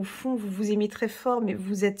 mais bon, au fond, vous vous aimez très fort, mais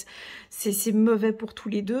vous êtes, c'est mauvais pour tous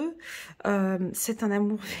les deux. C'est un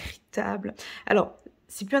amour véritable. Alors,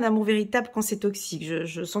 c'est plus un amour véritable quand c'est toxique.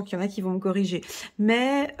 Je sens qu'il y en a qui vont me corriger.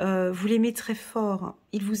 Mais vous l'aimez très fort.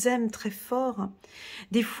 Il vous aime très fort.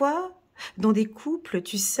 Des fois, dans des couples,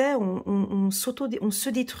 tu sais, on se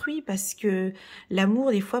détruit parce que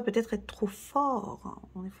l'amour, des fois, peut être trop fort.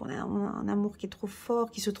 Des fois, on a un amour qui est trop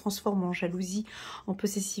fort, qui se transforme en jalousie, en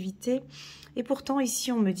possessivité. Et pourtant,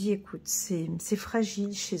 ici, on me dit, écoute, c'est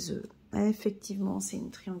fragile chez eux. Effectivement, c'est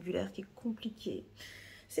une triangulaire qui est compliquée.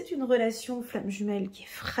 C'est une relation flamme jumelle qui est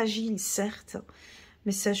fragile, certes,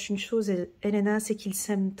 mais sache une chose, Helena, c'est qu'ils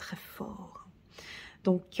s'aiment très fort.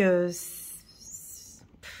 Donc,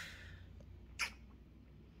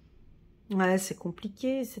 ouais, c'est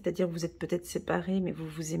compliqué, c'est-à-dire vous êtes peut-être séparés, mais vous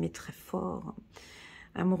vous aimez très fort.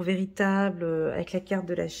 Amour véritable, avec la carte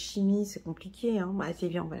de la chimie, c'est compliqué. Hein. Allez,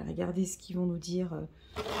 viens, on va regarder ce qu'ils vont nous dire.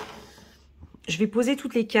 Je vais poser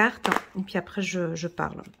toutes les cartes, et puis après je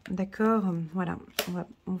parle. D'accord? Voilà,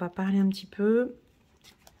 on va parler un petit peu.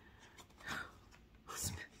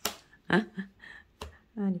 Hein?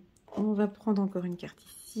 Allez, on va prendre encore une carte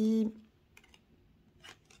ici.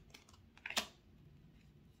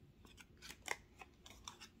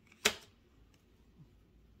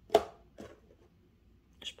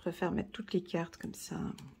 Je préfère mettre toutes les cartes comme ça.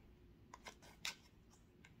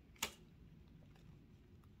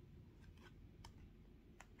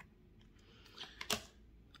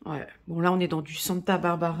 Ouais, bon là on est dans du Santa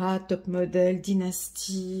Barbara, top modèle,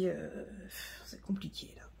 dynastie, c'est compliqué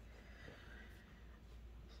là.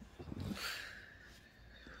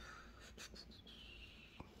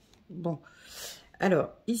 Bon, alors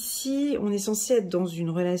ici on est censé être dans une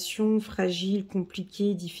relation fragile,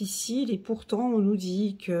 compliquée, difficile et pourtant on nous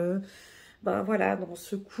dit que, ben voilà, dans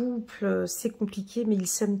ce couple c'est compliqué mais ils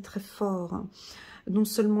s'aiment très fort. Hein. Non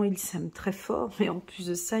seulement ils s'aiment très fort, mais en plus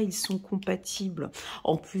de ça, ils sont compatibles.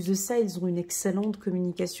 En plus de ça, ils ont une excellente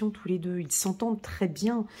communication tous les deux. Ils s'entendent très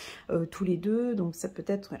bien tous les deux. Donc ça peut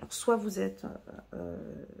être... Alors soit vous êtes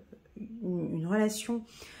une relation...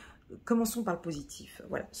 Commençons par le positif.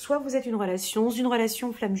 Voilà. Soit vous êtes une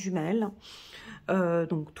relation flamme jumelle.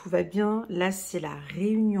 Donc tout va bien. Là, c'est la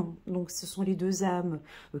réunion. Donc ce sont les deux âmes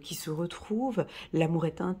qui se retrouvent. L'amour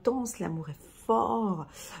est intense, l'amour est fort.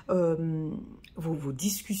 Vos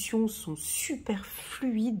discussions sont super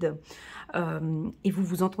fluides et vous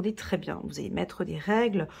vous entendez très bien. Vous allez mettre des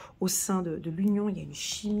règles au sein de l'union. Il y a une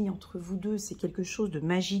chimie entre vous deux. C'est quelque chose de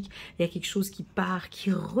magique. Il y a quelque chose qui part,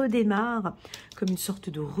 qui redémarre comme une sorte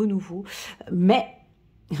de renouveau. Mais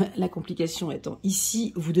la complication étant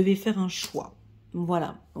ici, vous devez faire un choix.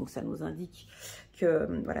 Voilà, donc ça nous indique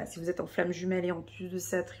que voilà, si vous êtes en flamme jumelle et en plus de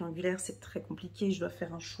ça triangulaire, c'est très compliqué, je dois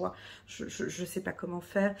faire un choix, je ne sais pas comment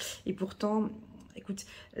faire. Et pourtant, écoute,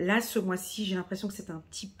 là ce mois-ci, j'ai l'impression que c'est un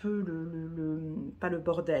petit peu pas le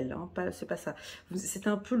bordel, hein, c'est pas ça. C'est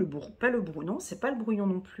un peu le brouillon, pas le brouillon, non, c'est pas le brouillon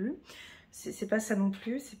non plus. C'est pas ça non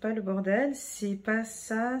plus, c'est pas le bordel, c'est pas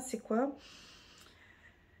ça, c'est quoi?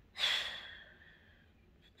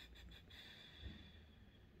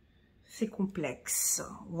 C'est complexe,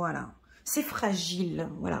 voilà. C'est fragile,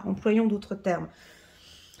 voilà, employons d'autres termes.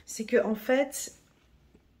 C'est que en fait,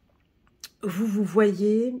 vous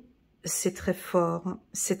voyez, c'est très fort,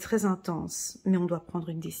 c'est très intense, mais on doit prendre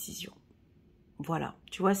une décision. Voilà,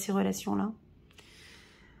 tu vois ces relations-là?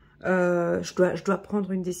 Je dois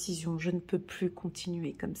prendre une décision, je ne peux plus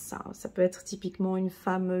continuer comme ça. Ça peut être typiquement une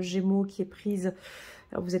femme Gémeaux qui est prise...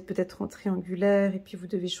 Alors vous êtes peut-être en triangulaire et puis vous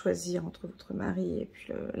devez choisir entre votre mari et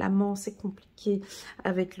puis l'amant, c'est compliqué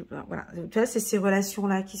avec le... Voilà, tu vois, c'est ces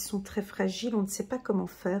relations-là qui sont très fragiles, on ne sait pas comment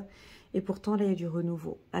faire et pourtant là il y a du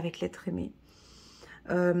renouveau avec l'être aimé.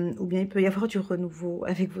 Ou bien il peut y avoir du renouveau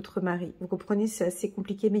avec votre mari. Vous comprenez, c'est assez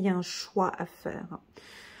compliqué mais il y a un choix à faire.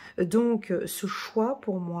 Donc ce choix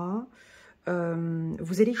pour moi,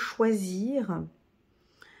 vous allez choisir.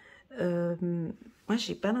 Moi,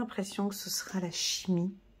 j'ai pas l'impression que ce sera la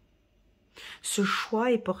chimie. Ce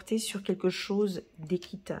choix est porté sur quelque chose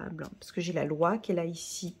d'équitable. Parce que j'ai la loi qui est là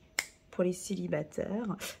ici pour les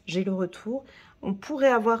célibataires. J'ai le retour. On pourrait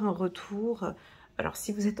avoir un retour. Alors,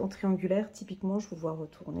 si vous êtes en triangulaire, typiquement, je vous vois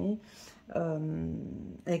retourner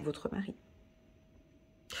avec votre mari.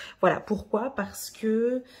 Voilà, pourquoi? Parce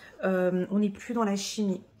que on n'est plus dans la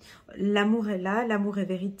chimie. L'amour est là, l'amour est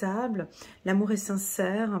véritable, l'amour est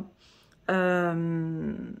sincère. C'est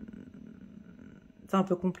un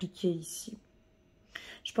peu compliqué ici.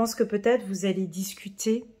 Je pense que peut-être vous allez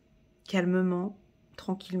discuter calmement,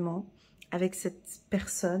 tranquillement, avec cette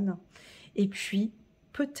personne. Et puis,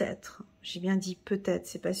 peut-être, j'ai bien dit peut-être,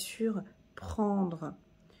 c'est pas sûr, prendre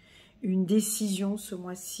une décision ce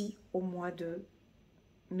mois-ci, au mois de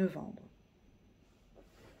novembre.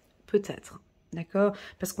 Peut-être, d'accord?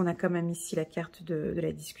 Parce qu'on a quand même ici la carte de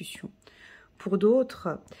la discussion. Pour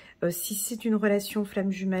d'autres, si c'est une relation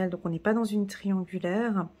flamme jumelle, donc on n'est pas dans une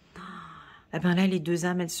triangulaire, eh ben là, les deux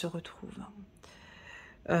âmes, elles se retrouvent.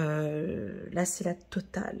 Là, c'est la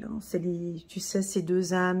totale. Hein. C'est tu sais, ces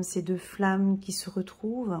deux âmes, ces deux flammes qui se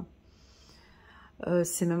retrouvent.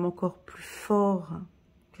 C'est même encore plus fort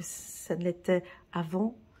que ça ne l'était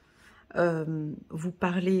avant. Vous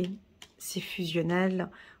parlez, c'est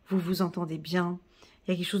fusionnel, vous vous entendez bien,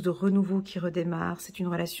 il y a quelque chose de renouveau qui redémarre, c'est une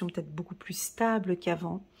relation peut-être beaucoup plus stable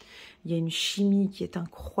qu'avant, il y a une chimie qui est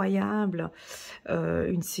incroyable,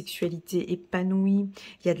 une sexualité épanouie,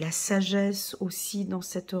 il y a de la sagesse aussi dans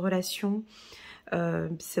cette relation,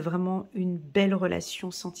 c'est vraiment une belle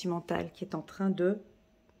relation sentimentale qui est en train de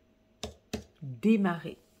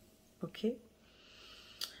démarrer, ok ?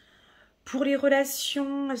 Pour les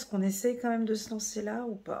relations, est-ce qu'on essaie quand même de se lancer là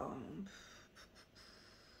ou pas?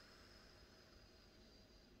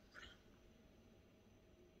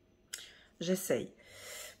 J'essaye.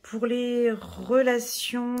 Pour les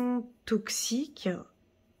relations toxiques,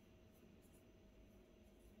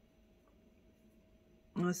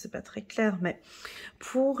 c'est pas très clair, mais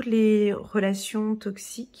pour les relations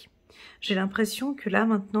toxiques, j'ai l'impression que là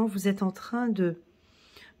maintenant vous êtes en train de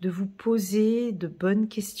vous poser de bonnes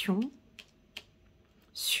questions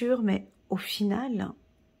sur, mais au final,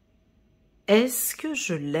 est-ce que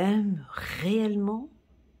je l'aime réellement?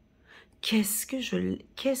 Qu'est-ce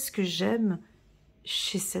que j'aime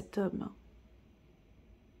chez cet homme?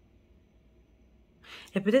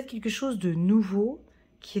 Il y a peut-être quelque chose de nouveau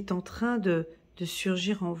qui est en train de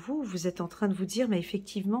surgir en vous. Vous êtes en train de vous dire, mais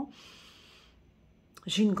effectivement,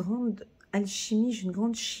 j'ai une grande alchimie, j'ai une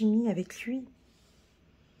grande chimie avec lui.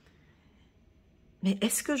 Mais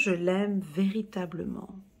est-ce que je l'aime véritablement?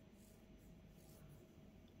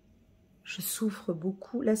 Je souffre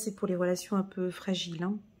beaucoup. Là, c'est pour les relations un peu fragiles.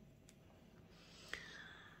 Hein.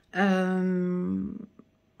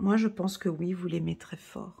 Moi, je pense que oui, vous l'aimez très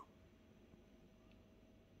fort.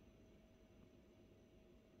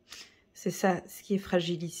 C'est ça, ce qui est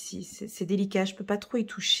fragile ici. C'est délicat. Je ne peux pas trop y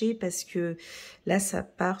toucher parce que là, ça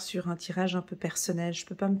part sur un tirage un peu personnel. Je ne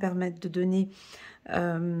peux pas me permettre de donner...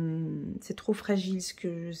 c'est trop fragile, ce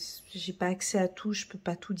que j'ai pas accès à tout, je peux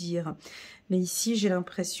pas tout dire. Mais ici, j'ai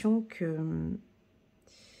l'impression que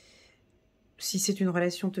si c'est une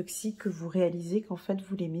relation toxique, que vous réalisez qu'en fait,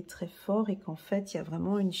 vous l'aimez très fort et qu'en fait, il y a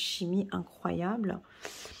vraiment une chimie incroyable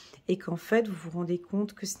et qu'en fait, vous vous rendez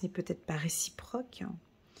compte que ce n'est peut-être pas réciproque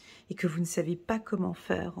et que vous ne savez pas comment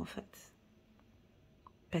faire, en fait.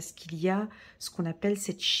 Parce qu'il y a ce qu'on appelle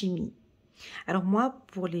cette chimie. Alors moi,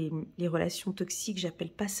 pour les relations toxiques,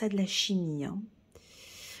 j'appelle pas ça de la chimie. Hein.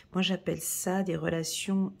 Moi, j'appelle ça des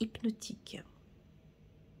relations hypnotiques.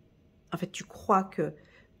 En fait, tu crois que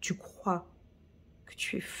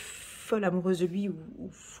tu es folle amoureuse de lui ou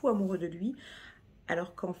fou amoureux de lui,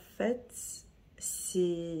 alors qu'en fait,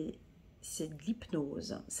 c'est de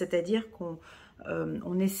l'hypnose. C'est-à-dire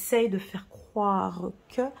qu'on essaye de faire croire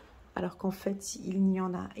que, alors qu'en fait, il n'y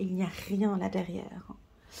a rien là derrière.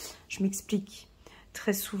 Je m'explique.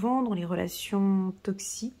 Très souvent, dans les relations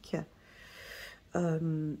toxiques,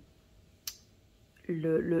 le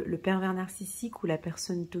pervers narcissique ou la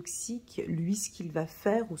personne toxique, lui, ce qu'il va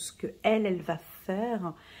faire ou ce que elle va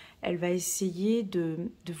faire, elle va essayer de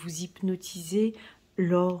vous hypnotiser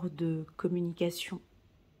lors de communication,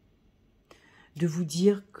 de vous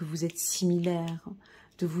dire que vous êtes similaires,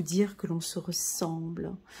 de vous dire que l'on se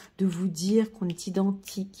ressemble, de vous dire qu'on est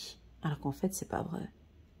identique, alors qu'en fait, c'est pas vrai.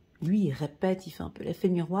 Lui, il répète, il fait un peu l'effet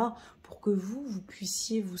miroir pour que vous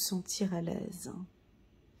puissiez vous sentir à l'aise.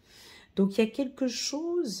 Donc, il y a quelque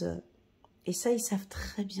chose, et ça, ils savent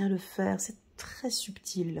très bien le faire, c'est très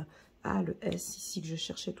subtil, A, le S ici que je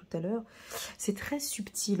cherchais tout à l'heure. C'est très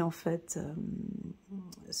subtil en fait.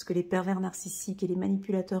 Ce que les pervers narcissiques et les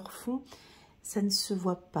manipulateurs font, ça ne se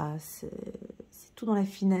voit pas. C'est tout dans la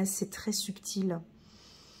finesse, c'est très subtil.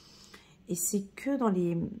 Et c'est que dans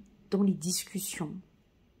les discussions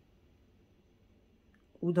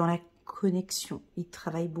ou dans la connexion. Ils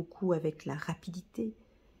travaillent beaucoup avec la rapidité,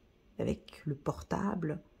 avec le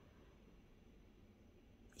portable.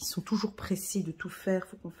 Ils sont toujours pressés de tout faire, il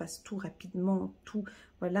faut qu'on fasse tout rapidement, tout,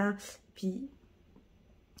 voilà. Puis,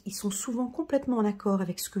 ils sont souvent complètement en accord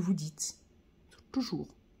avec ce que vous dites. Toujours.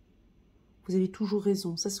 Vous avez toujours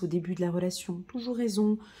raison, ça c'est au début de la relation. Toujours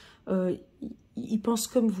raison, ils pensent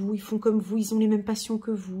comme vous, ils font comme vous, ils ont les mêmes passions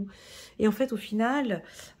que vous. Et en fait, au final,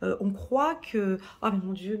 on croit que, oh mais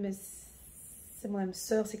mon Dieu, mais c'est mon âme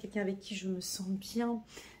sœur, c'est quelqu'un avec qui je me sens bien,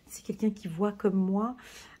 c'est quelqu'un qui voit comme moi.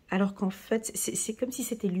 Alors qu'en fait, c'est comme si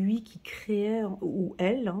c'était lui qui créait, ou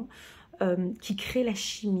elle, hein, qui crée la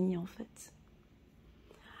chimie, en fait.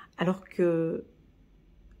 Alors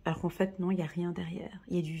qu'en fait, non, il n'y a rien derrière.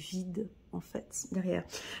 Il y a du vide, en fait, derrière.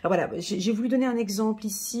 Alors voilà, j'ai voulu donner un exemple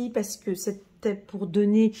ici, parce que c'était pour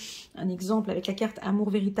donner un exemple avec la carte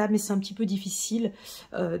Amour véritable, mais c'est un petit peu difficile.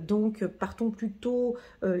 Donc, partons plutôt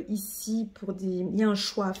ici pour des... Il y a un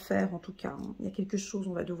choix à faire, en tout cas. Hein. Il y a quelque chose,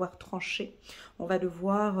 on va devoir trancher. On va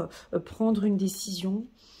devoir prendre une décision.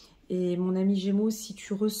 Et mon ami Gémeaux, si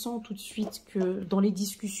tu ressens tout de suite que dans les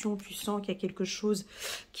discussions, tu sens qu'il y a quelque chose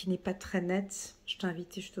qui n'est pas très net, je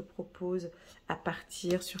t'invite et je te propose à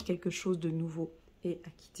partir sur quelque chose de nouveau et à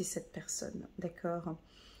quitter cette personne, d'accord?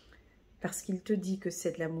 Parce qu'il te dit que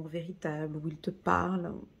c'est de l'amour véritable, ou il te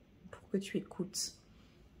parle pour que tu écoutes.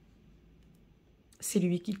 C'est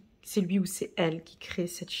lui ou c'est elle qui crée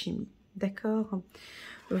cette chimie, d'accord?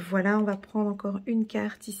 Voilà, on va prendre encore une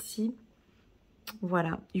carte ici.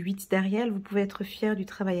 Voilà, 8 derrière, vous pouvez être fier du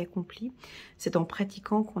travail accompli. C'est en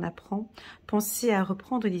pratiquant qu'on apprend. Pensez à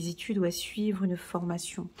reprendre des études ou à suivre une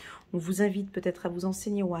formation. On vous invite peut-être à vous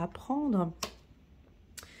enseigner ou à apprendre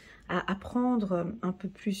un peu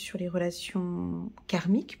plus sur les relations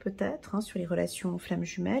karmiques peut-être, hein, sur les relations flammes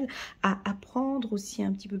jumelles, à apprendre aussi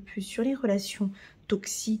un petit peu plus sur les relations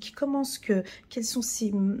toxiques, quelles sont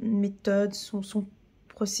ses méthodes, son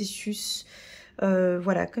processus.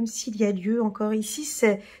 Voilà, comme s'il y a lieu encore ici,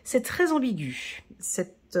 c'est très ambigu,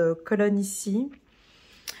 cette colonne ici.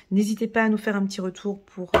 N'hésitez pas à nous faire un petit retour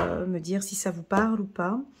pour me dire si ça vous parle ou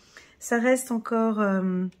pas. Ça reste encore,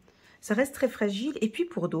 ça reste très fragile. Et puis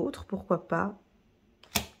pour d'autres, pourquoi pas,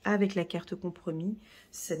 avec la carte compromis,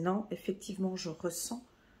 c'est non, effectivement, je ressens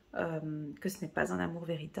que ce n'est pas un amour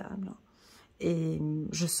véritable. Et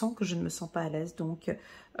je sens que je ne me sens pas à l'aise, donc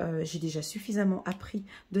j'ai déjà suffisamment appris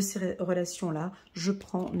de ces relations-là. Je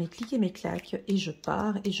prends mes clics et mes claques et je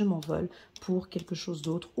pars et je m'envole pour quelque chose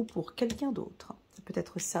d'autre ou pour quelqu'un d'autre. Ça peut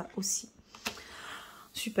être ça aussi.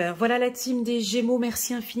 Super, voilà la team des Gémeaux.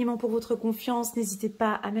 Merci infiniment pour votre confiance. N'hésitez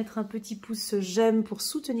pas à mettre un petit pouce j'aime pour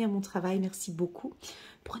soutenir mon travail. Merci beaucoup.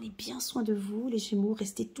 Prenez bien soin de vous, les Gémeaux.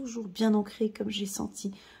 Restez toujours bien ancrés comme j'ai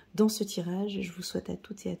senti dans ce tirage. Je vous souhaite à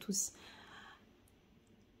toutes et à tous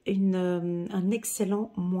un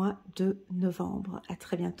excellent mois de novembre. À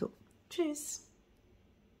très bientôt. Tchuss!